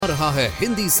रहा है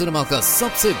हिंदी सिनेमा का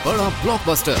सबसे बड़ा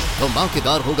ब्लॉकबस्टर।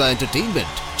 धमाकेदार होगा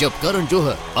एंटरटेनमेंट जब करण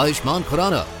जौहर, आयुष्मान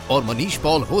खुराना और मनीष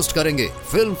पॉल होस्ट करेंगे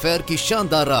फिल्म फेयर की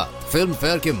शानदार रात। फिल्म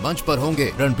फेयर के मंच पर होंगे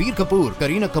रणबीर कपूर,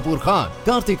 करीना कपूर खान,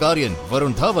 कार्तिक आर्यन,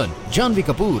 वरुण धवन, जानवी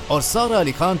कपूर और सारा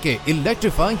अली खान के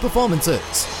इलेक्ट्रीफाइंग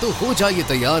परफॉर्मेंसेस। तो हो जाइए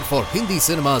तैयार for Hindi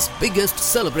cinema's biggest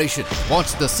celebration.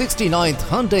 Watch the 69th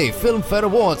Hyundai Film Fair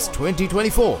Awards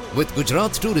 2024 with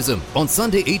Gujarat Tourism on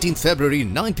Sunday 18th February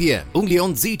 9 p.m. only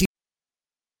on ZT.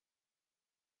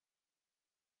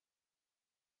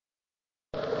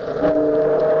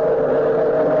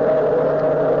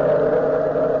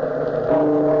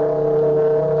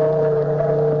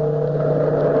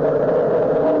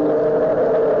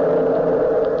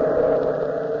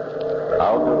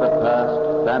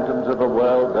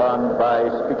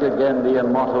 Again the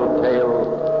immortal tale,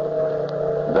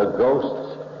 The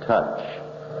Ghost's Touch.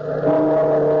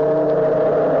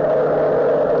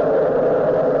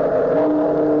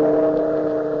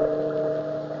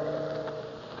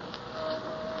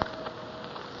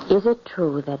 Is it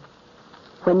true that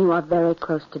when you are very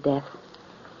close to death,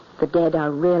 the dead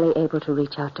are really able to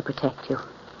reach out to protect you?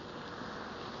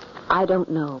 I don't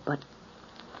know, but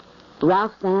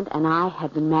Ralph Zant and I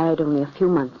had been married only a few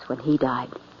months when he died.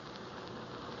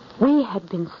 We had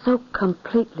been so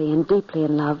completely and deeply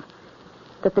in love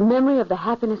that the memory of the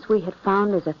happiness we had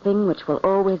found is a thing which will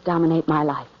always dominate my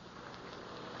life.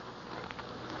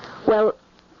 Well,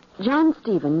 John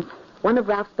Stevens, one of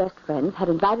Ralph's best friends, had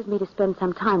invited me to spend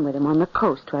some time with him on the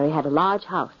coast where he had a large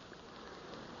house.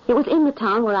 It was in the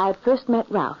town where I had first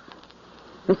met Ralph.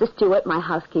 Mrs. Stewart, my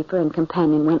housekeeper and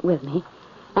companion, went with me,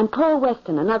 and Paul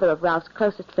Weston, another of Ralph's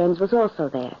closest friends, was also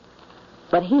there.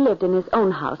 But he lived in his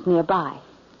own house nearby.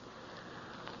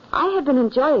 I had been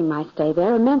enjoying my stay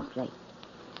there immensely.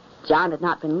 John had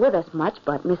not been with us much,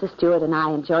 but Mrs. Stewart and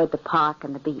I enjoyed the park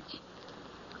and the beach.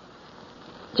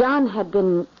 John had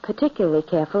been particularly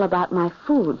careful about my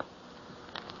food,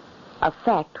 a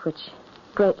fact which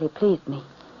greatly pleased me.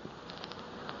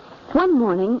 One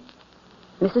morning,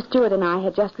 Mrs. Stewart and I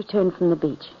had just returned from the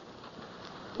beach.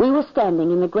 We were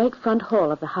standing in the great front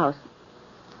hall of the house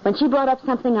when she brought up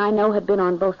something I know had been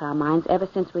on both our minds ever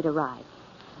since we'd arrived.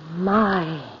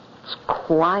 My, it's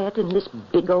quiet in this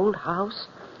big old house.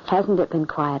 Hasn't it been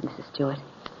quiet, Mrs. Stewart?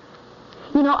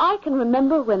 You know, I can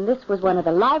remember when this was one of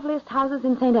the liveliest houses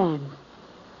in St. Anne's.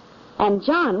 And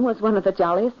John was one of the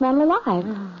jolliest men alive.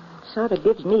 Sort of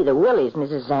gives me the willies,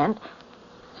 Mrs. Zant.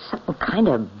 Something kind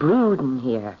of brooding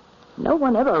here. No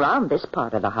one ever around this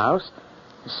part of the house.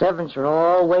 The servants are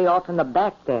all way off in the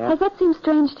back there. Does that seem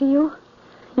strange to you?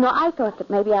 You know, I thought that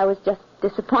maybe I was just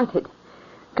disappointed,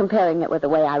 comparing it with the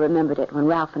way I remembered it when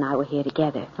Ralph and I were here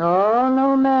together. Oh,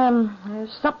 no, ma'am.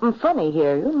 There's something funny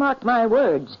here. You mark my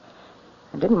words.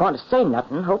 I didn't want to say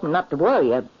nothing, hoping not to worry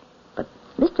you. But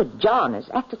Mr. John has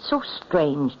acted so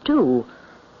strange, too.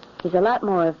 He's a lot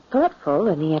more thoughtful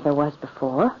than he ever was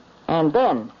before. And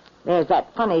then there's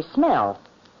that funny smell.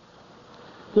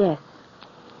 Yes,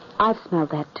 I've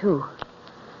smelled that, too.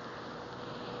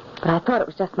 But I thought it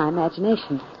was just my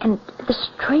imagination. And the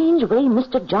strange way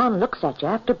Mr. John looks at you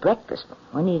after breakfast,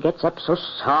 when he gets up so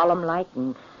solemn-like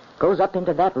and goes up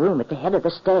into that room at the head of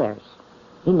the stairs.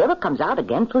 He never comes out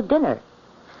again till dinner.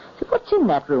 So what's in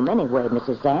that room anyway,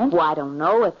 Mrs. Zant? Well, I don't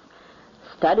know. It's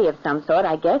a study of some sort,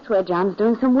 I guess, where John's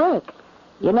doing some work.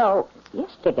 You know,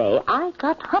 yesterday I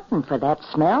got hunting for that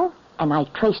smell, and I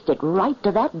traced it right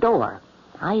to that door.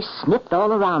 I sniffed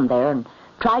all around there and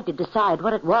tried to decide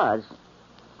what it was.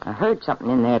 I heard something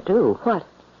in there, too. What?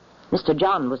 Mr.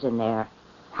 John was in there.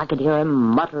 I could hear him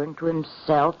muttering to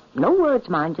himself. No words,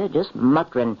 mind you, just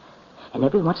muttering. And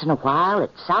every once in a while, it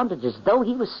sounded as though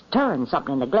he was stirring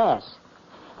something in the glass.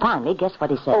 Finally, guess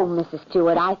what he said? Oh, Mrs.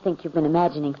 Stewart, I think you've been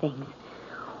imagining things.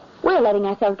 We're letting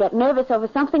ourselves get nervous over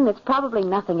something that's probably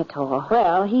nothing at all.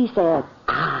 Well, he said,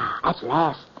 at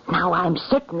last. Now I'm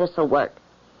certain this'll work.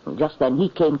 And just then he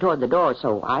came toward the door,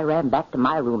 so I ran back to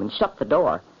my room and shut the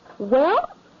door. Well,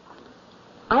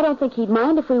 I don't think he'd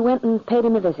mind if we went and paid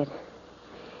him a visit.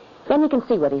 Then we can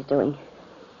see what he's doing.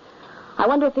 I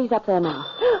wonder if he's up there now.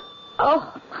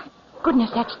 Oh, my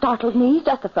goodness, that startled me. It's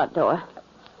just the front door.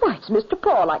 Why, it's Mr.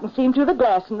 Paul. I can see him through the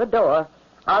glass in the door.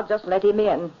 I'll just let him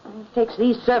in. It takes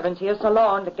these servants here so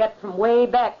long to get from way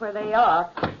back where they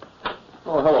are.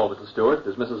 Oh, hello, Mrs. Stewart.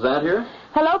 Is Mrs. Zant here?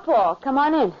 Hello, Paul. Come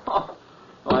on in. Oh,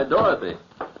 why, Dorothy.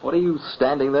 What are you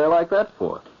standing there like that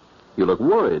for? You look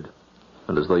worried,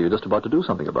 and as though you're just about to do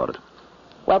something about it.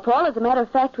 Well, Paul, as a matter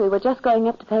of fact, we were just going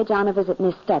up to pay John a visit in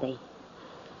his study.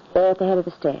 There at the head of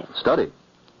the stairs. Study?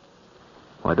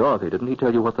 Why, Dorothy, didn't he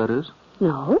tell you what that is?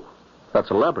 No. That's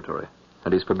a laboratory,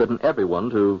 and he's forbidden everyone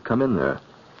to come in there.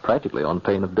 Practically on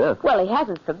pain of death. Well, he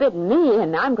hasn't forbidden me,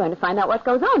 and I'm going to find out what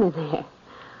goes on in there.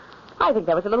 I think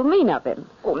that was a little mean of him.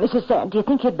 Oh, Mrs. Sand, do you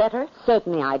think you'd better?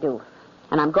 Certainly I do.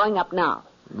 And I'm going up now.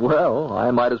 Well,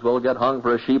 I might as well get hung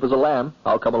for a sheep as a lamb.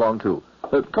 I'll come along, too.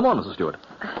 Come on, Mrs. Stewart.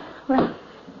 Well,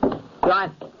 you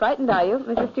aren't frightened, are you,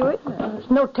 Mrs. Stewart? There's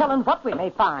no telling what we may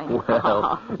find.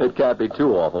 Well, it can't be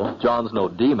too awful. John's no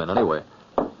demon, anyway.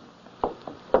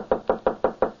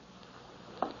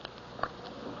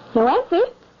 No answer?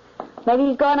 Maybe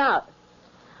he's gone out.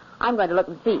 I'm going to look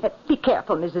and see. Be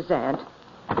careful, Mrs. Sand.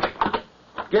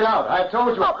 Get out. I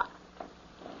told you.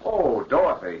 Oh,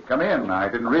 Dorothy, come in. I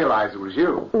didn't realize it was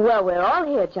you. Well, we're all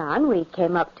here, John. We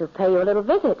came up to pay you a little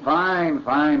visit. Fine.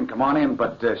 Come on in,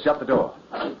 but shut the door.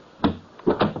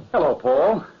 Hello,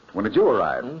 Paul. When did you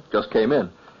arrive? Just came in.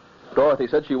 Dorothy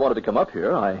said she wanted to come up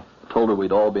here. I told her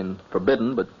we'd all been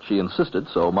forbidden, but she insisted,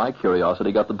 so my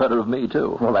curiosity got the better of me,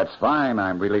 too. Well, that's fine.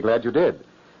 I'm really glad you did.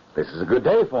 This is a good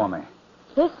day for me.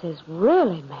 This is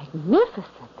really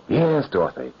magnificent. Yes,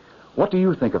 Dorothy. What do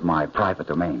you think of my private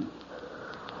domain?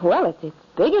 Well, it's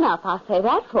big enough, I'll say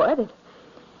that for it.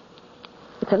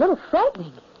 It's a little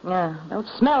frightening. Yeah, don't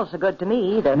smell so good to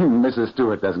me either. Mrs.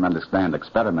 Stewart doesn't understand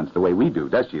experiments the way we do,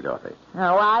 does she, Dorothy?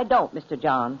 No, I don't, Mr.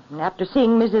 John. And after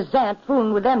seeing Mrs. Zant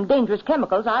fooling with them dangerous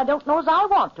chemicals, I don't know as I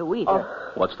want to either.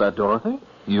 Oh. What's that, Dorothy?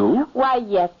 You? Why,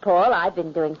 yes, Paul. I've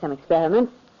been doing some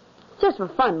experiments. Just for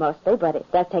fun, mostly, but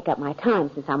it does take up my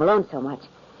time since I'm alone so much.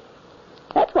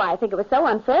 That's why I think it was so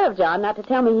unfair of John not to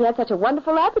tell me he had such a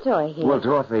wonderful laboratory here. Well,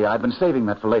 Dorothy, I've been saving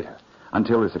that for later,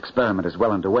 until this experiment is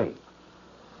well underway.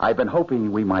 I've been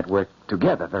hoping we might work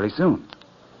together very soon.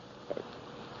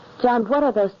 John, what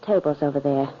are those tables over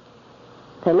there?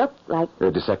 They look like...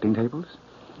 They're dissecting tables?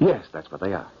 Yes, that's what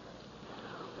they are.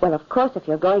 Well, of course, if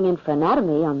you're going in for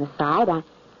anatomy on the side, I'm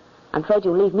afraid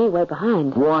you'll leave me way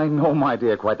behind. Why, no, my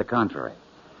dear, quite the contrary.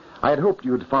 I had hoped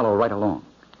you'd follow right along.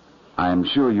 I'm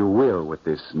sure you will with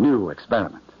this new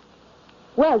experiment.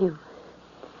 Well,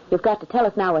 you've got to tell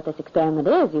us now what this experiment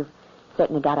is. You've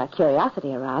certainly got our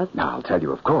curiosity aroused. Now, I'll tell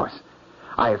you, of course.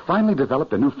 I have finally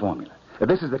developed a new formula.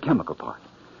 This is the chemical part,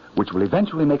 which will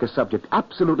eventually make a subject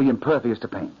absolutely impervious to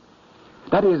pain.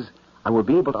 That is, I will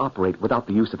be able to operate without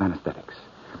the use of anesthetics.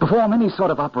 Perform any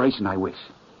sort of operation I wish.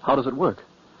 How does it work?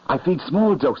 I feed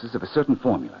small doses of a certain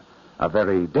formula, a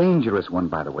very dangerous one,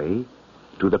 by the way,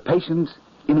 to the patient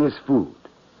in his food.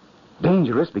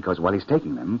 Dangerous because while he's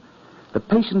taking them, the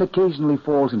patient occasionally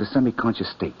falls into semi-conscious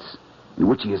states in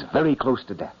which he is very close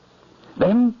to death.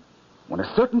 Then, when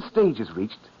a certain stage is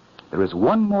reached, there is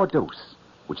one more dose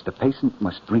which the patient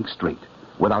must drink straight,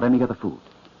 without any other food.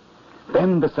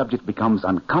 Then the subject becomes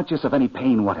unconscious of any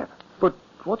pain whatever. But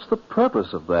what's the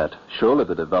purpose of that? Surely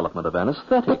the development of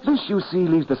anesthetics. But this, you see,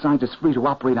 leaves the scientist free to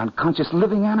operate on conscious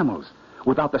living animals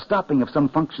without the stopping of some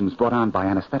functions brought on by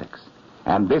anesthetics.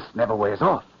 And this never wears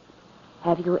off.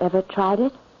 Have you ever tried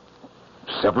it?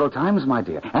 Several times, my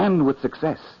dear, and with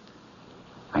success.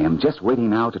 I am just waiting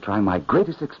now to try my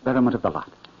greatest experiment of the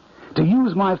lot. To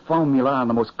use my formula on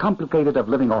the most complicated of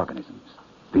living organisms,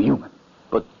 the human.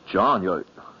 But, John, you're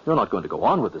not going to go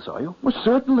on with this, are you? Well,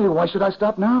 certainly. Why should I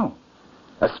stop now?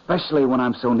 Especially when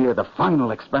I'm so near the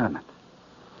final experiment.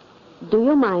 Do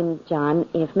you mind, John,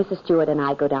 if Mrs. Stewart and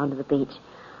I go down to the beach?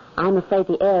 I'm afraid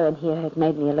the air in here has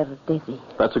made me a little dizzy.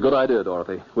 That's a good idea,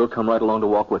 Dorothy. We'll come right along to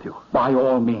walk with you. By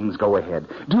all means, go ahead.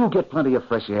 Do get plenty of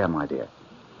fresh air, my dear.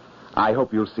 I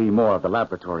hope you'll see more of the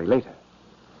laboratory later.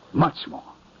 Much more.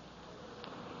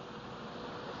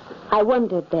 I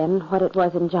wondered then what it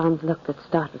was in John's look that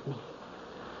startled me.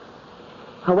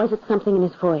 Or was it something in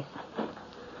his voice?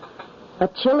 A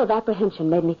chill of apprehension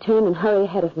made me turn and hurry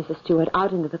ahead of Mrs. Stewart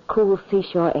out into the cool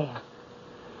seashore air.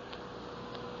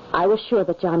 I was sure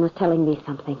that John was telling me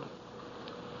something,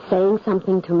 saying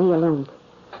something to me alone.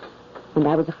 And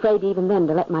I was afraid even then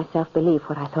to let myself believe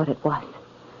what I thought it was.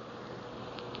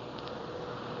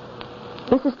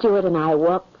 Mrs. Stewart and I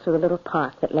walked through the little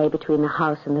park that lay between the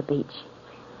house and the beach.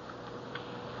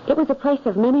 It was a place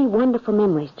of many wonderful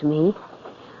memories to me,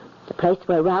 the place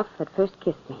where Ralph had first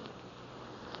kissed me.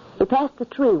 We passed the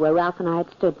tree where Ralph and I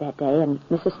had stood that day, and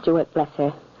Mrs. Stewart, bless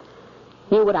her,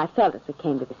 knew what I felt as we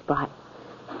came to the spot.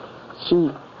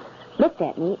 She looked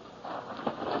at me.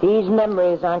 These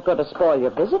memories aren't going to spoil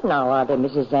your visit now, are they,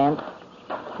 Mrs. Zant?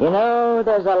 You know,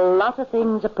 there's a lot of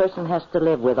things a person has to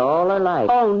live with all her life.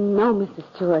 Oh, no, Mrs.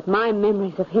 Stewart. My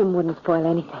memories of him wouldn't spoil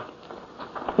anything.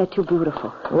 They're too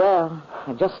beautiful. Well,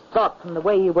 I just thought from the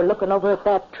way you were looking over at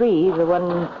that tree, the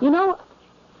one... You know,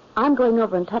 I'm going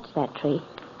over and touch that tree.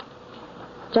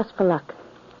 Just for luck.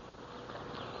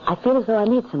 I feel as though I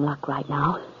need some luck right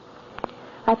now.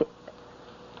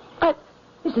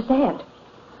 Mrs. Zant,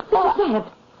 Mrs. Sand!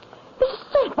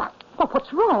 Mrs. Sand!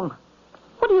 What's wrong?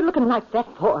 What are you looking like that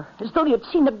for? As though you'd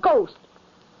seen a ghost.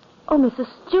 Oh, Mrs.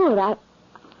 Stewart, I...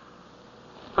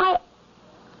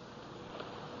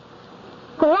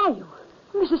 Where are you?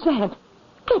 Mrs. Sand,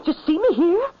 can't you see me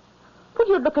here? Well,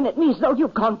 you're looking at me as though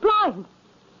you've gone blind.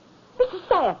 Mrs.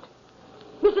 Sand!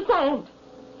 Mrs. Sand!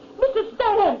 Mrs.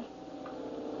 Sand!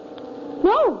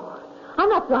 No, I'm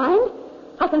not blind.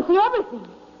 I can see everything.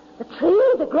 The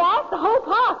trees, the grass, the whole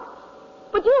park.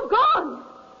 But you've gone.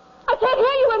 I can't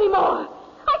hear you anymore.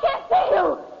 I can't see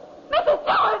you. Mrs.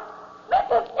 Stewart!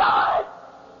 Mrs. Stewart!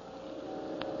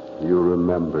 You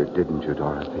remembered, didn't you,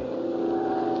 Dorothy?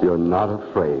 You're not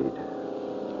afraid.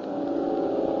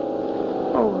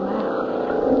 Oh, Ralph.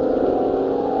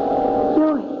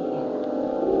 You're here.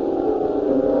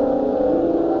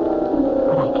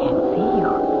 But I can't see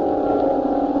you.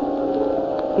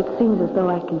 It seems as though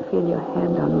I can feel your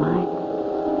hand on mine.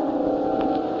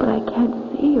 But I can't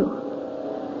see you.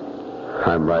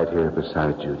 I'm right here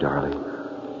beside you, darling.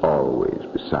 Always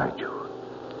beside you.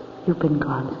 You've been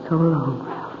gone so long,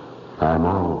 Ralph. I'm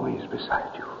always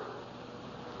beside you.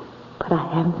 But I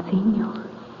haven't seen you.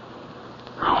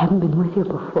 I haven't been with you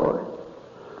before.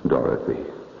 Dorothy.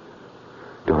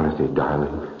 Dorothy,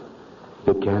 darling.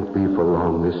 It can't be for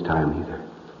long this time either.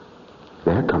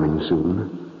 They're coming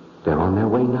soon. They're on their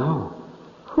way now.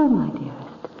 Who, my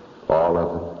dearest? All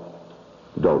of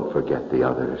them. Don't forget the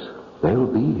others. They'll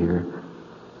be here.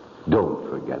 Don't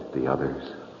forget the others.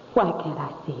 Why can't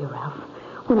I see you, Ralph,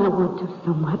 when I want to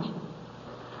so much?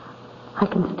 I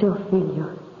can still feel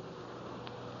you.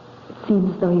 It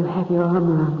seems as though you have your arm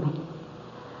around me.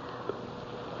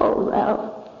 Oh,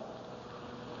 Ralph.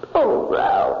 Oh,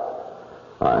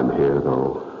 Ralph. I'm here,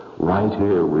 though. Right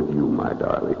here with you, my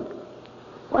darling.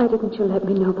 Why didn't you let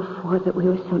me know before that we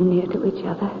were so near to each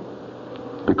other?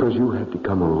 Because you had to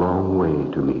come a long way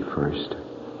to me first.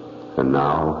 And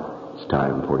now it's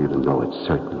time for you to know it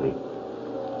certainly.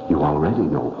 You already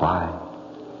know why.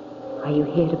 Are you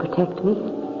here to protect me?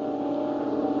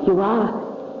 You are.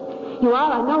 You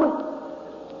are, I know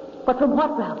it. But from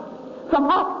what, Ralph? From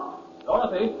what?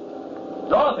 Dorothy!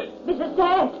 Dorothy! Mrs.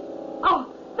 Sand! Oh,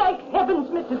 thank heavens,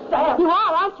 Mrs. Sand! You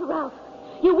are, aren't you, Ralph?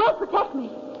 You will protect me.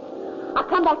 I'll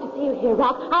come back to see you here,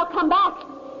 Ralph. I'll come back.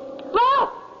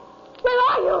 Ralph! Where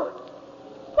are you?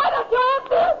 Why don't you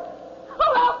answer?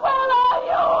 Oh, Ralph, where are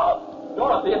you?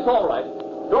 Dorothy, it's all right.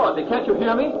 Dorothy, can't you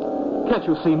hear me? Can't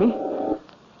you see me?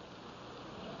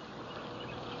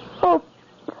 Oh,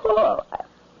 Paul.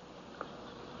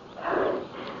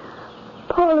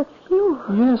 Paul, it's you.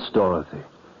 Yes, Dorothy.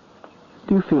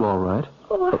 Do you feel all right?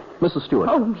 Oh, Mrs. Stewart.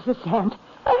 Oh, Mrs. Sand,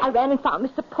 I ran and found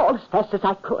Mr. Paul as fast as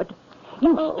I could.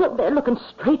 You stood there looking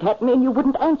straight at me and you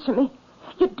wouldn't answer me.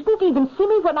 You didn't even see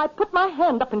me when I put my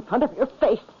hand up in front of your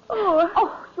face.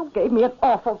 Oh, you gave me an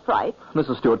awful fright.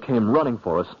 Mrs. Stewart came running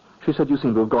for us. She said you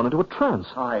seemed to have gone into a trance.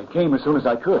 I came as soon as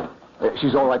I could.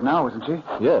 She's all right now, isn't she?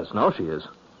 Yes, now she is.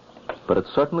 But it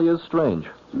certainly is strange.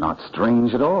 Not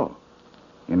strange at all.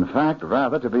 In fact,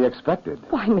 rather to be expected.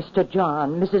 Why, Mr.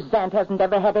 John, Mrs. Zant hasn't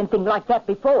ever had anything like that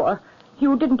before.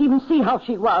 You didn't even see how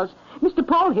she was. Mr.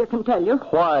 Paul here can tell you.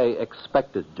 Why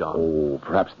expected, John? Oh,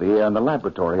 perhaps the air in the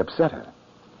laboratory upset her.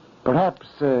 Perhaps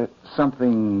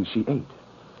something she ate.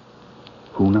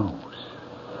 Who knows?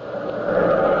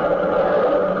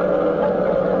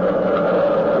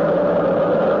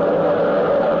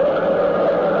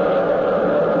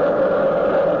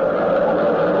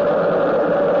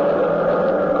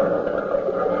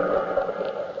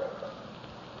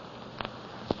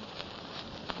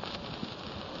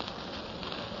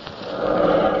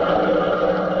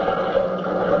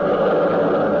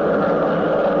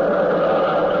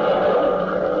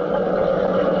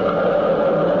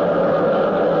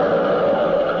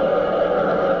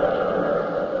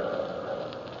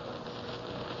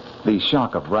 The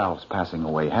shock of Ralph's passing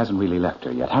away hasn't really left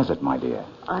her yet, has it, my dear?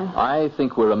 I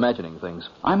think we're imagining things.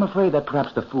 I'm afraid that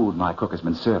perhaps the food my cook has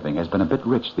been serving has been a bit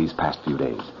rich these past few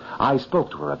days. I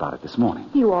spoke to her about it this morning.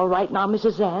 You all right now,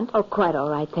 Mrs. Zant? Oh, quite all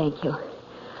right, thank you.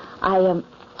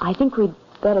 I think we'd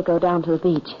better go down to the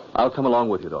beach. I'll come along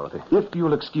with you, Dorothy. If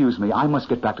you'll excuse me, I must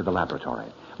get back to the laboratory.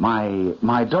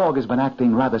 My dog has been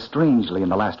acting rather strangely in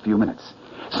the last few minutes.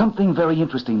 Something very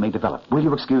interesting may develop. Will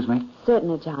you excuse me?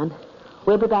 Certainly, John.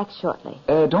 We'll be back shortly.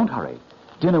 Don't hurry.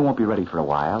 Dinner won't be ready for a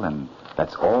while, and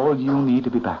that's all you need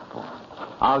to be back for.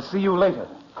 I'll see you later.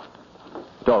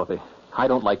 Dorothy, I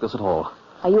don't like this at all.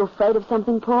 Are you afraid of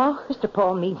something, Paul? Mr.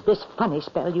 Paul means this funny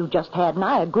spell you just had, and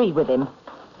I agree with him.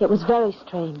 It was very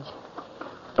strange,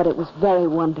 but it was very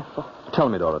wonderful. Tell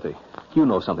me, Dorothy, you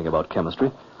know something about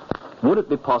chemistry. Would it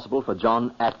be possible for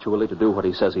John actually to do what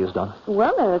he says he has done?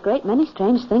 Well, there are a great many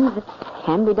strange things that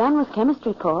can be done with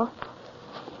chemistry, Paul.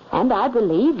 And I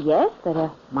believe, yes, that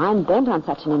a mind bent on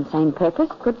such an insane purpose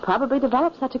could probably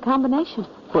develop such a combination.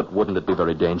 But wouldn't it be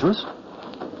very dangerous?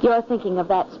 You're thinking of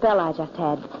that spell I just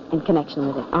had in connection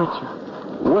with it, aren't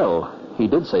you? Well, he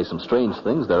did say some strange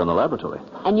things there in the laboratory.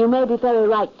 And you may be very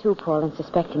right, too, Paul, in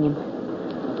suspecting him.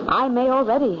 I may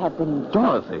already have been...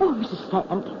 Dorothy. Oh, Mrs.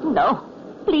 Sand, no.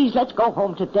 Please, let's go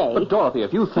home today. But, Dorothy,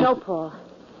 if you think... No, Paul.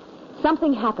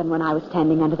 Something happened when I was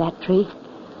standing under that tree.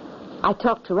 I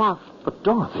talked to Ralph. But,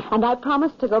 Dorothy... And I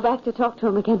promised to go back to talk to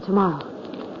him again tomorrow.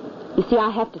 You see, I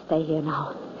have to stay here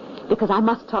now, because I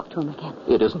must talk to him again.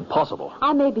 It isn't possible.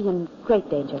 I may be in great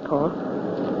danger, Paul.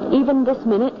 Even this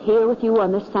minute, here with you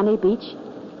on this sunny beach,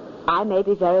 I may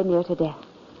be very near to death.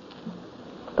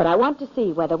 But I want to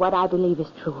see whether what I believe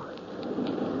is true.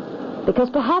 Because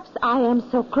perhaps I am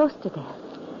so close to death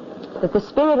that the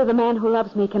spirit of the man who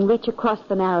loves me can reach across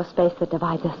the narrow space that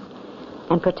divides us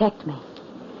and protect me.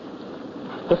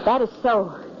 If that is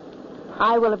so,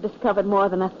 I will have discovered more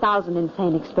than 1,000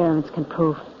 insane experiments can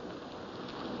prove.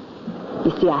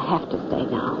 You see, I have to stay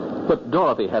now. But,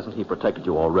 Dorothy, hasn't he protected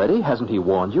you already? Hasn't he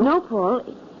warned you? No, Paul.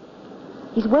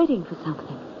 He's waiting for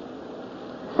something.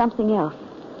 Something else.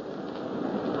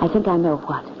 I think I know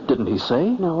what. Didn't he say?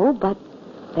 No, but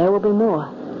there will be more.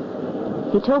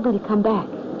 He told me to come back.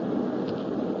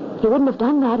 He wouldn't have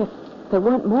done that if there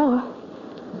weren't more,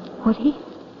 would he?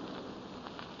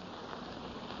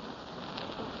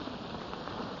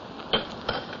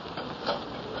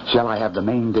 Shall I have the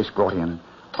main dish brought in?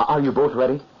 Are you both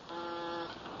ready?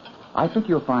 I think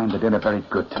you'll find the dinner very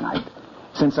good tonight.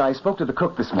 Since I spoke to the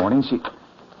cook this morning, she...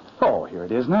 Oh, here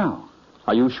it is now.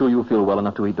 Are you sure you feel well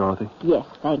enough to eat, Dorothy? Yes,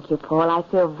 thank you, Paul. I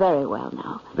feel very well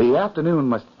now. The afternoon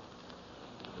must...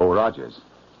 Oh, Rogers,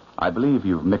 I believe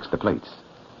you've mixed the plates.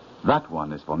 That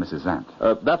one is for Mrs.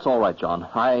 Zant. That's all right, John.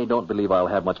 I don't believe I'll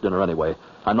have much dinner anyway.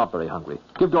 I'm not very hungry.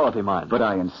 Give Dorothy mine. But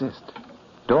I insist.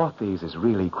 Dorothy's is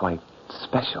really quite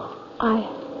special.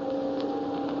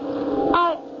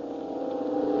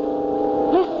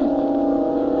 Listen.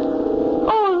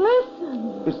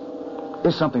 Oh, listen.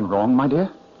 Is something wrong, my dear?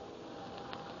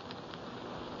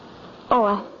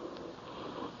 Oh,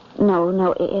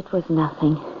 No, it was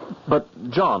nothing. But,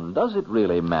 John, does it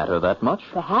really matter that much?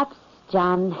 Perhaps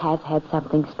John has had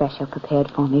something special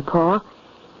prepared for me, Paul.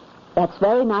 That's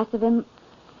very nice of him,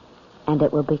 and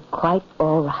it will be quite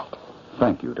all right.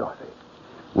 Thank you, Dorothy.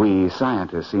 We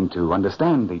scientists seem to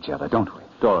understand each other, don't we?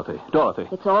 Dorothy.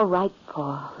 It's all right,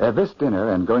 Paul. This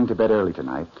dinner and going to bed early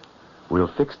tonight will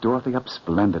fix Dorothy up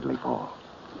splendidly, Paul.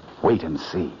 Wait and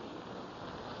see.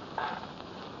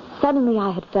 Suddenly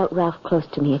I had felt Ralph close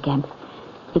to me again.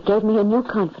 It gave me a new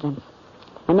confidence,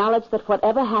 a knowledge that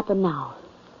whatever happened now,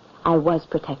 I was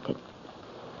protected.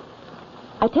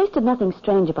 I tasted nothing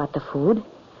strange about the food,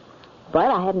 but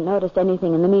I hadn't noticed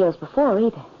anything in the meals before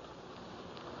either.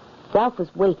 Ralph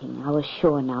was waiting, I was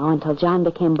sure now, until John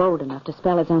became bold enough to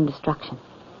spell his own destruction.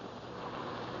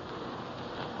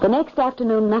 The next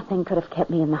afternoon, nothing could have kept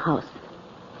me in the house.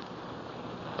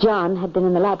 John had been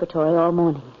in the laboratory all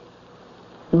morning.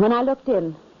 And when I looked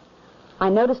in, I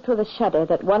noticed through the shutter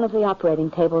that one of the operating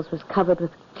tables was covered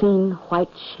with clean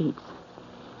white sheets.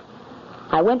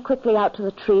 I went quickly out to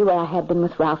the tree where I had been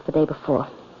with Ralph the day before.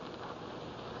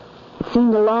 It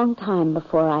seemed a long time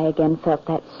before I again felt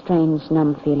that strange,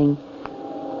 numb feeling,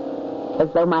 as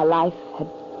though my life had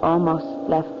almost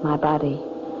left my body.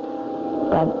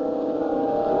 But...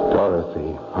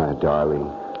 Dorothy, my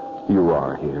darling, you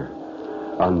are here,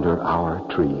 under our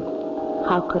tree.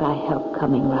 How could I help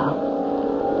coming,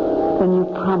 Ralph, when you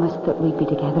promised that we'd be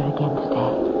together again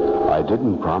today? I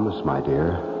didn't promise, my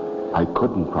dear. I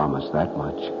couldn't promise that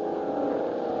much.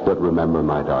 But remember,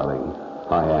 my darling,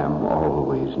 I am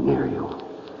always near you.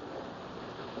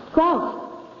 Ralph!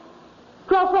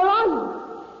 Ralph, where are you?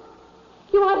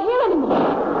 You aren't here anymore.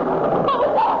 What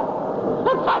was that?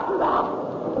 I'm frightened, Ralph.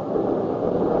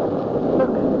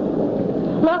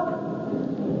 Look.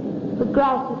 The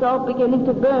grass is all beginning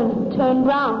to burn and turn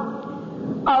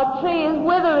brown. Our tree is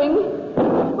withering.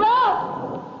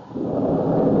 Ralph!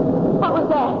 What was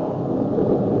that?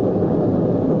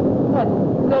 That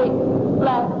great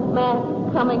black mass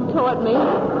coming toward me.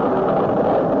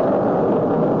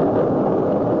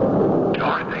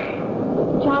 Dorothy!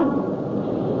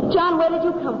 John, where did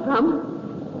you come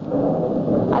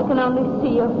from? I can only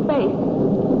see your face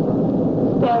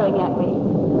staring at me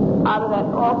out of that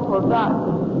awful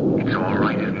darkness. It's all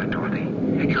right, isn't it, Dorothy?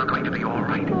 You're going to be all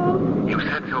right. Oh. You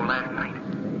said so last night.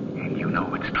 And you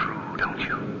know it's true, don't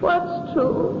you? What's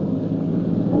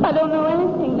true? I don't know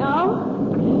anything now.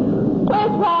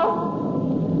 Where's Ralph?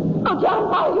 Oh, John,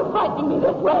 why are you frightening me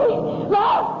this way?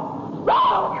 Ralph!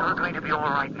 Ralph! You're going to be all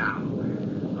right now.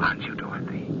 Aren't you,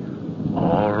 Dorothy?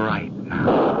 All right now.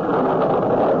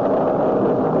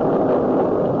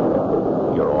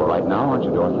 You're all right now, aren't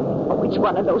you, Dorothy? Oh, it's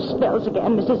one of those spells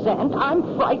again, Mrs. Zant.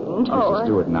 I'm frightened. Mrs.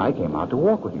 Stewart and I came out to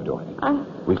walk with you, Dorothy.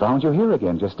 We found you here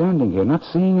again, just standing here, not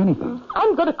seeing anything.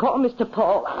 I'm going to call Mr.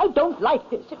 Paul. I don't like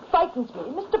this. It frightens me.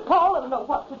 Mr. Paul will know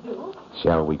what to do.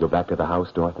 Shall we go back to the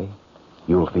house, Dorothy?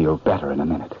 You'll feel better in a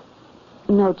minute.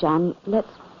 No, John.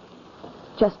 Let's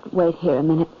just wait here a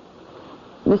minute.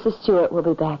 Mrs. Stewart will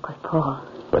be back with Paul.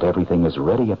 But everything is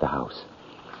ready at the house.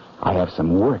 I have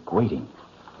some work waiting.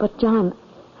 But, John,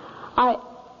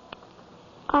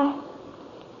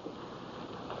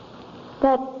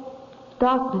 that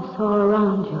darkness all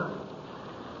around you.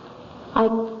 I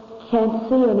can't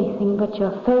see anything but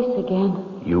your face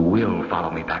again. You will follow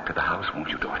me back to the house, won't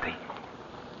you, Dorothy?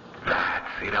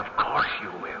 That's it. Of course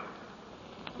you will.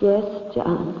 Yes,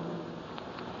 John.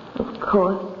 Of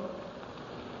course.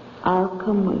 I'll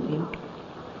come with you.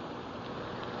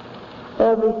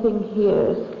 Everything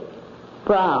here is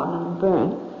brown and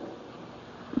burnt.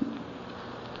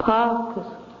 Park has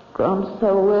grown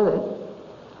so withered.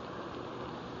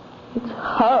 It's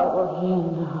horrible here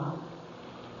now.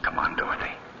 Come on,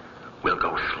 Dorothy. We'll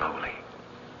go slowly.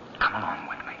 Come along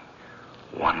with me.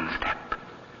 One step.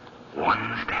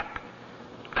 One step.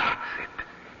 That's it.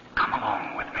 Come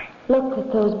along with me. Look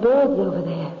at those birds over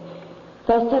there.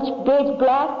 They're such big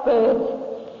black birds.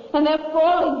 And they're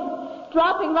falling,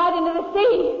 dropping right into the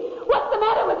sea. What's the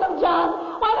matter with them,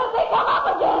 John? Why don't they come up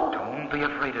again? Don't be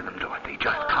afraid of them, Dorothy.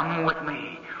 Just come with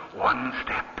me. One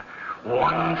step.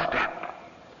 One step.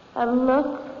 And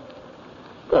look,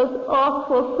 those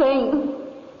awful things.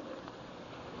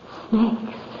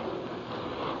 Snakes.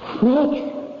 Snakes.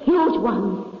 Huge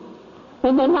ones.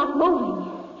 And they're not moving.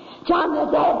 John,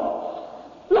 they're dead.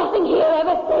 Nothing here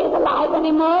ever stays alive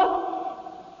anymore.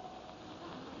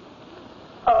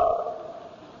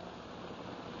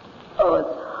 Oh,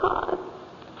 it's hard.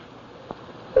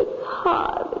 It's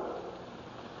hard.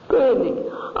 It's burning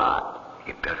hot.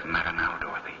 It doesn't matter now,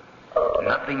 Dorothy.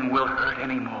 Nothing will hurt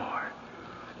anymore.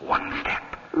 One step.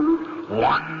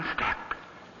 One step.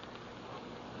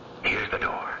 Here's the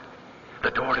door.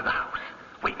 The door to the house.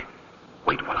 Wait.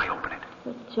 Wait while I open it.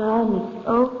 But John, it's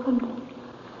open.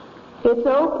 It's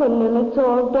open and it's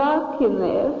all dark in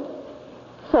there.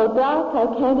 So dark I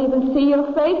can't even see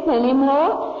your face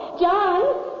anymore. John,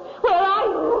 where are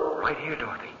you? Right here,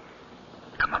 Dorothy.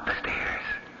 Come up the stairs.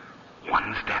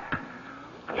 One step.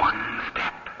 One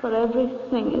step. But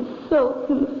everything is so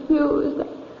confused.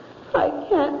 I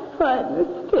can't find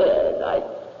the stairs. I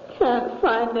can't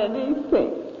find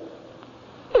anything.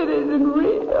 It isn't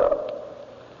real.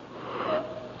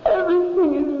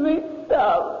 Everything is mixed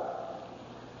up.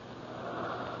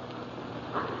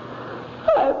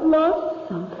 I've lost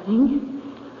something.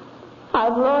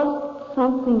 I've lost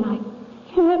something I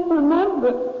can't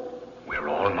remember. We're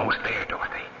almost there,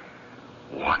 Dorothy.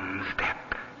 One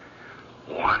step.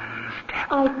 One step.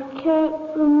 I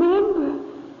can't remember.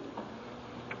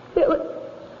 It was...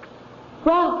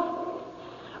 Ralph!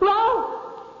 Ralph!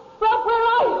 Ralph, where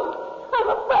are you? I'm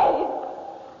afraid.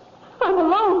 I'm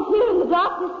alone here in the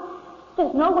darkness.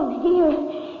 There's no one here.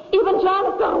 Even John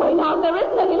has gone away now, and there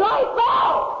isn't any light.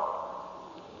 Ralph!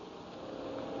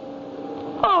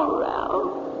 Oh,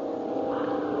 Ralph.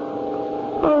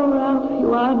 Oh, Ralph,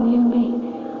 you are near me.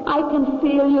 I can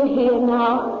feel you here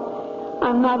now.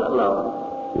 I'm not alone.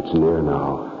 It's near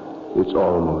now. It's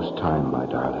almost time, my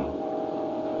darling.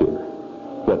 Here,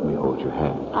 let me hold your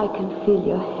hand. I can feel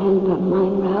your hand on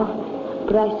mine, Ralph,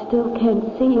 but I still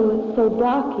can't see you. It's so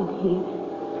dark in here.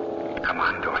 Come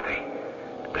on, Dorothy.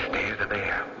 The stairs are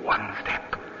there. One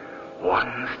step.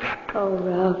 One step. Oh,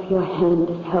 Ralph, your hand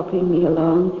is helping me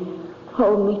along.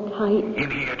 Hold me tight.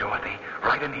 In here, Dorothy.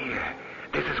 Right in here.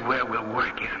 This is where we'll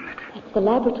work, isn't it? It's the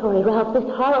laboratory, Ralph. This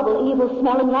horrible,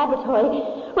 evil-smelling laboratory.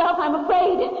 Ralph, I'm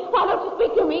afraid. Why don't you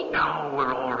speak to me? Now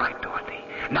we're all right, Dorothy.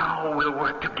 Now we'll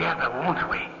work together, won't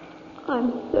we?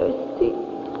 I'm thirsty.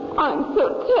 I'm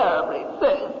so terribly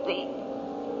thirsty.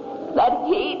 That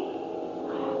heat.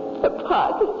 The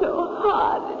park is so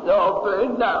hot. It's all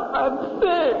burned up. I'm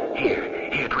thirsty.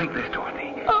 Here, drink this,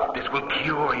 Dorothy. Oh. This will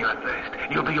cure your thirst.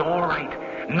 You'll be all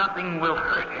right. Nothing will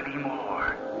hurt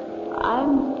anymore.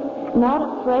 I'm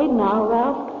not afraid now,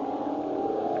 Ralph.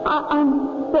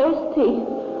 I'm thirsty.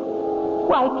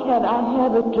 Why can't I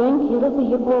have a drink? It'll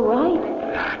be all right.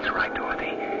 That's right,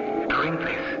 Dorothy. Drink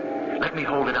this. Let me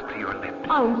hold it up to your lips.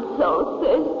 I'm so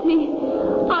thirsty.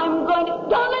 I'm going to...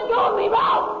 Don't let go of me,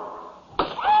 Ralph!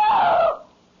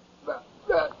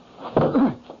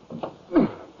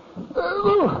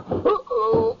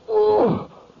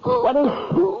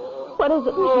 What is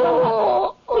it,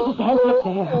 Mrs. Hands, look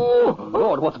there. Oh,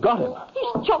 Lord, what's got him?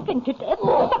 He's choking to death.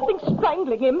 Something's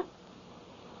strangling him.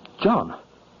 John.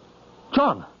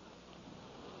 John.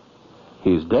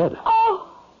 He's dead. Oh!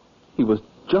 He was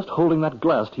just holding that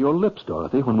glass to your lips,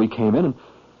 Dorothy, when we came in, and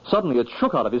suddenly it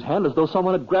shook out of his hand as though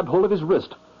someone had grabbed hold of his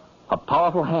wrist. A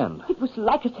powerful hand. It was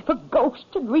like as if a ghost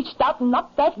had reached out and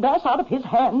knocked that glass out of his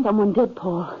hand. Someone did,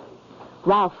 Paul.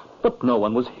 Ralph. But no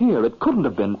one was here. It couldn't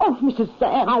have been. Oh, Mrs.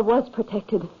 Sam. I was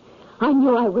protected. I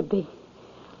knew I would be.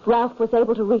 Ralph was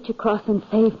able to reach across and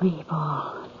save me,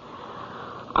 Paul.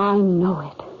 I know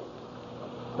it.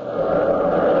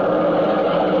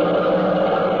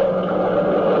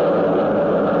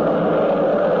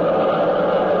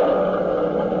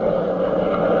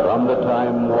 From the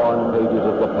time-worn pages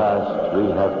of the past,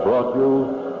 we have brought you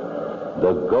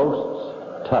The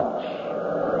Ghost's Touch.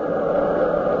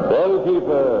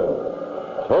 Bellkeeper,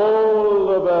 toll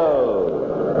the bell.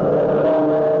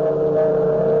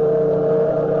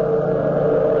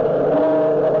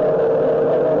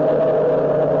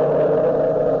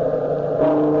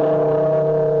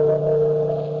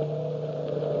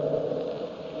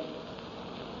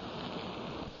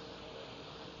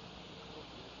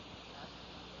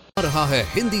 रहा है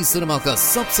Hindi cinema का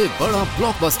सबसे बड़ा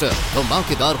blockbuster.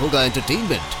 धमाकेदार होगा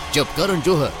entertainment जब करण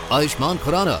जौहर, आयुष्मान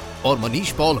खुराना और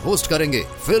Manish Paul host करेंगे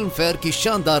फिल्म फेयर की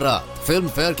शानदार रात। फिल्म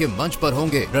फेयर के मंच पर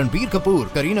होंगे रणबीर कपूर,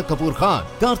 करीना कपूर खान,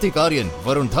 कार्तिक आर्यन,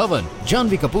 वरुण धवन,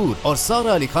 जानवी कपूर और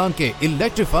सारा अली खान के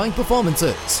इलेक्ट्रीफाइंग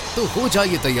परफॉर्मेंसेस। तो हो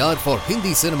जाइए तैयार for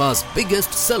Hindi cinema's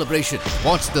biggest celebration.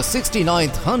 Watch the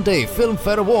 69th Hyundai Film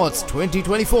Fair Awards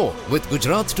 2024 with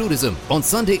Gujarat Tourism on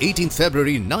Sunday 18th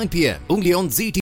February 9 p.m. only on ZT.